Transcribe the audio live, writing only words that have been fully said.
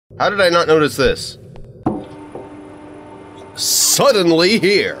How did I not notice this? Suddenly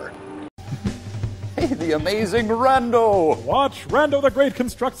here! Hey, the amazing Rando! Watch Rando the Great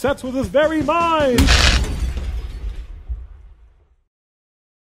construct sets with his very mind!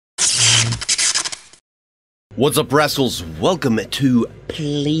 What's up, rascals? Welcome to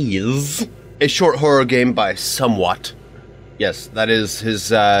Please, a short horror game by Somewhat. Yes, that is his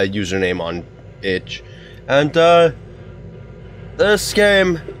username on itch. And this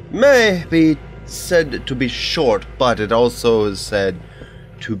game may be said to be short, but it also is said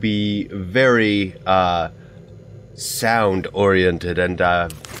to be very sound oriented and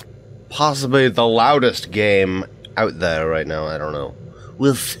possibly the loudest game out there right now. I don't know.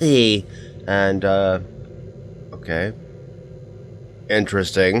 We'll see. And okay.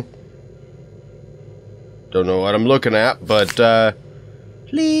 Interesting. Don't know what I'm looking at, but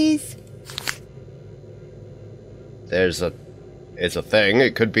please. It's a thing.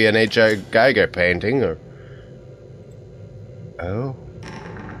 It could be an H.I. Geiger painting, or... Oh.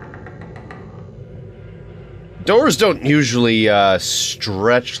 Doors don't usually,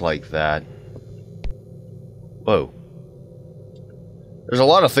 stretch like that. Whoa. There's a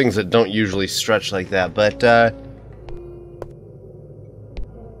lot of things that don't usually stretch like that, but,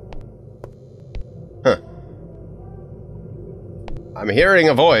 huh. I'm hearing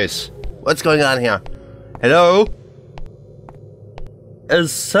a voice. What's going on here? Hello?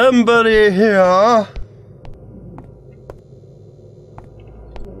 Is somebody here?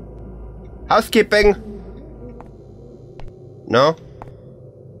 Housekeeping? No?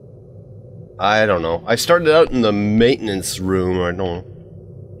 I don't know. I started out in the maintenance room. I don't know.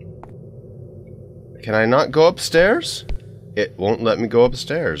 Can I not go upstairs? It won't let me go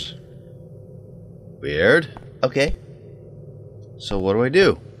upstairs. Weird. Okay. So what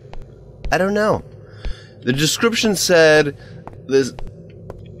do? I don't know. The description said there's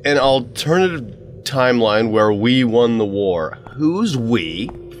an alternative timeline where we won the war. Who's we,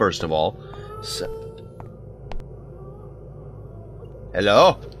 first of all? So,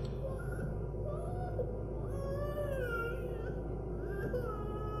 hello?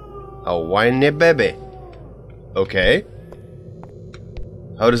 A whiny baby. Okay.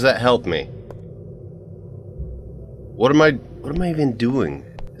 How does that help me? What am I even doing?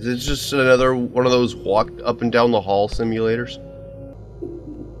 Is it just another one of those walk up and down the hall simulators?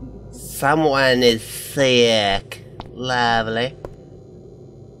 Someone is sick. Lovely.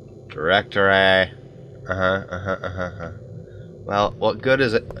 Directory. Well, what good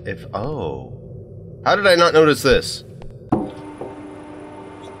is it if... Oh. How did I not notice this?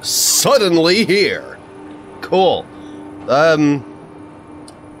 Suddenly here. Cool. I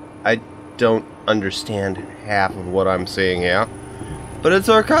don't understand half of what I'm seeing here. But it's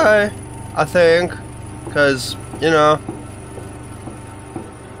okay, I think. Because, you know...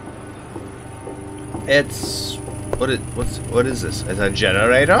 It's... What is this? Is it a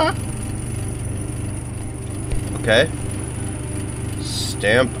generator? Okay.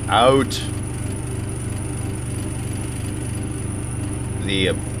 Stamp out the...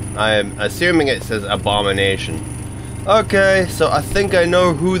 I'm assuming it says abomination. Okay, so I think I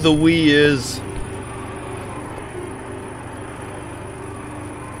know who the we is.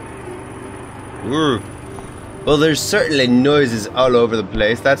 Ooh. Well, there's certainly noises all over the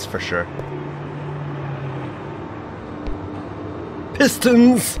place, that's for sure.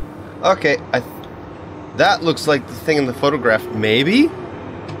 Pistons! Okay, that looks like the thing in the photograph, maybe?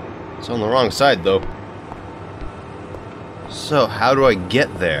 It's on the wrong side, though. So, how do I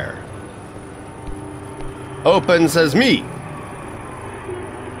get there? Open says me!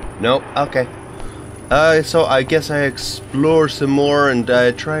 Nope, okay. So I guess I explore some more and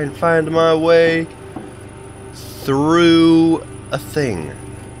I try and find my way through a thing.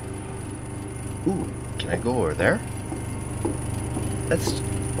 Ooh, can I go over there? Let's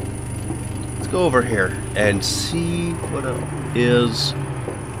go over here and see what else is.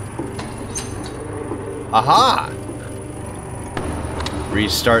 Aha!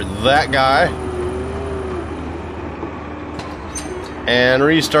 Restart that guy. And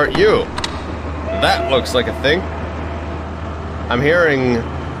restart you. That looks like a thing. I'm hearing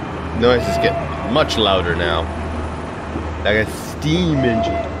noises get much louder now. Like a steam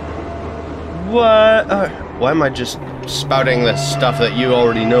engine. What? Why am I just spouting the stuff that you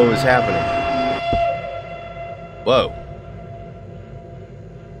already know is happening? Whoa.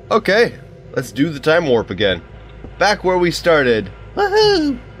 Okay, let's do the time warp again. Back where we started.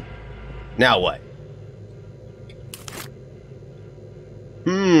 Woohoo! Now what?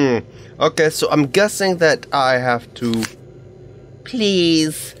 Okay, so I'm guessing that I have to...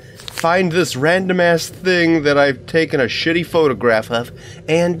 Please find this random ass thing that I've taken a shitty photograph of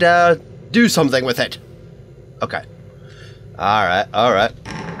and do something with it. Okay. Alright, alright.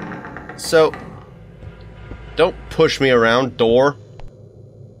 So, don't push me around, door.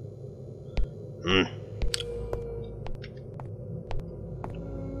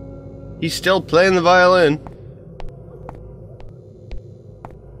 He's still playing the violin.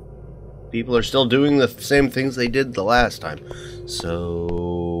 People are still doing the same things they did the last time.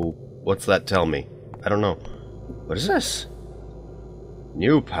 So, what's that tell me? I don't know. What is this?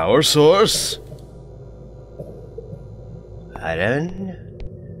 New power source? I don't...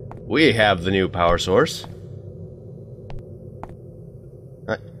 We have the new power source.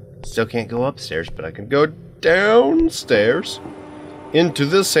 I still can't go upstairs, but I can go downstairs. Into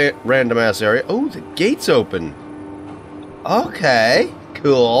this random ass area. Oh, the gate's open. Okay,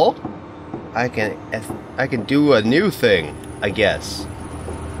 cool. I can do a new thing, I guess.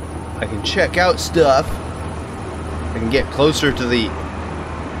 I can check out stuff. I can get closer to the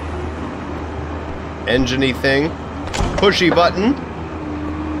engine-y thing. Pushy button.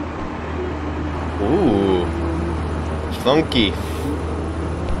 Ooh. Funky.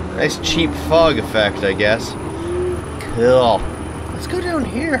 Nice cheap fog effect, I guess. Cool. Let's go down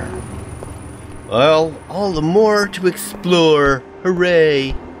here. Well, all the more to explore.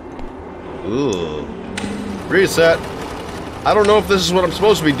 Hooray. Ooh. Reset. I don't know if this is what I'm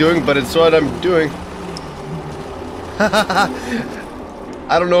supposed to be doing, but it's what I'm doing.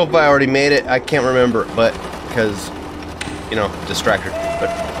 I don't know if I already made it. I can't remember, but because, you know, distracted. But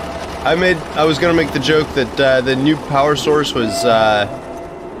I was gonna make the joke that the new power source was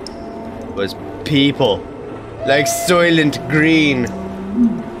people, like Soylent Green,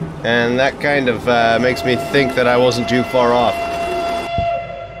 and that kind of makes me think that I wasn't too far off.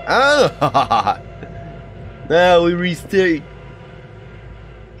 Ah, now we restart.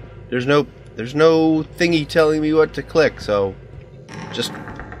 There's no thingy telling me what to click, so just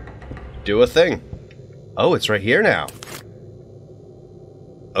do a thing. Oh, it's right here now.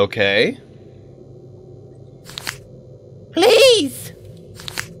 Okay. Please!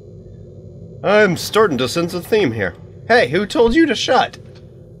 I'm starting to sense a theme here. Hey, who told you to shut?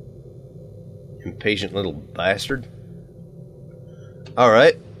 Impatient little bastard.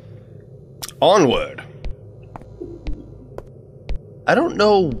 Alright. Onward. I don't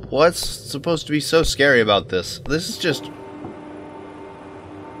know what's supposed to be so scary about this. This is just...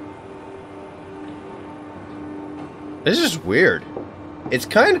 This is just weird. It's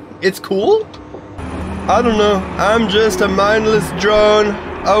cool. I don't know. I'm just a mindless drone,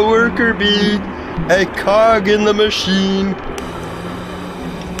 a worker bee, a cog in the machine.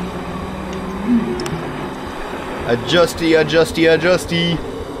 Adjusty, adjusty, adjusty.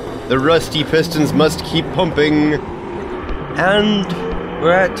 The rusty pistons must keep pumping. And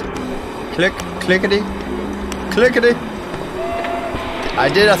we're at clickety. I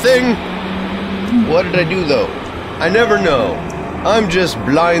did a thing. What did I do though? I never know. I'm just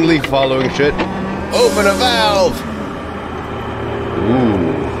blindly following shit. Open a valve! Ooh.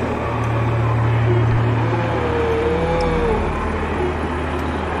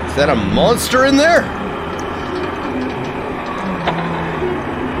 Is that a monster in there?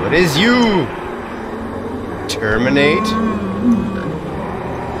 What is you? Terminate?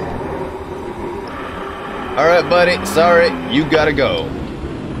 Alright, buddy. Sorry. You gotta go.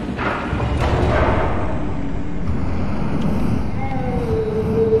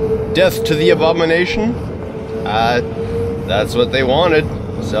 Death to the abomination? That's what they wanted.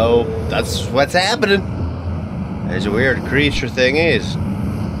 So, that's what's happening. There's a weird creature thing is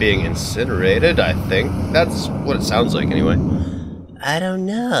being incinerated, I think. That's what it sounds like, anyway. I don't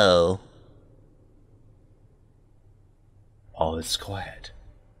know. Oh, it's quiet.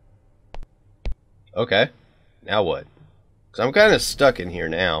 Okay. Now what? Because I'm kind of stuck in here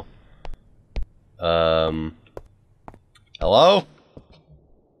now. Hello?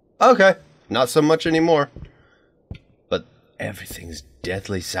 Okay. Not so much anymore. But everything's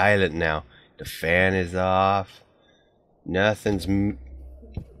deathly silent now. The fan is off. Nothing's...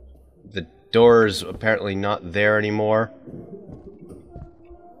 The door's apparently not there anymore.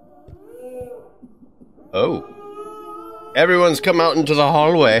 Oh. Everyone's come out into the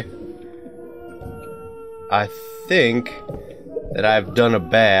hallway. I think that I've done a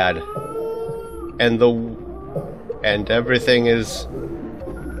bad. And everything is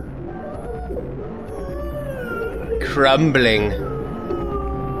crumbling.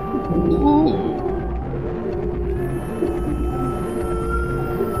 Ooh.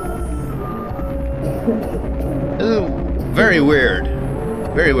 Ooh. Very weird.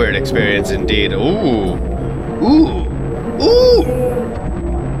 Very weird experience indeed. Ooh. Ooh. Ooh!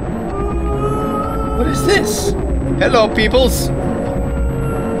 What is this? Hello, peoples.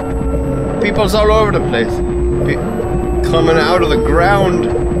 Peoples all over the place. Coming out of the ground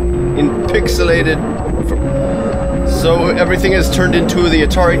in pixelated. So everything has turned into the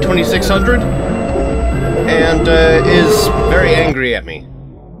Atari 2600 and is very angry at me.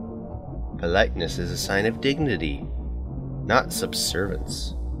 Politeness is a sign of dignity, not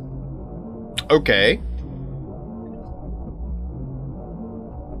subservience. Okay.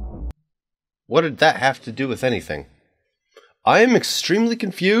 What did that have to do with anything? I am extremely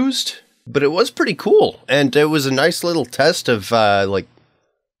confused, but it was pretty cool. And it was a nice little test of, like,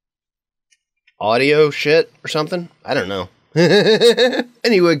 audio shit or something. I don't know.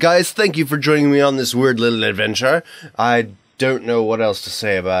 Anyway, guys, thank you for joining me on this weird little adventure. I don't know what else to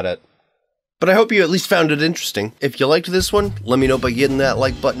say about it. But I hope you at least found it interesting. If you liked this one, let me know by getting that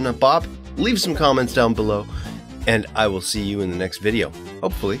like button a bop. Leave some comments down below. And I will see you in the next video.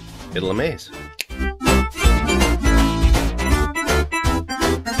 Hopefully, it'll amaze.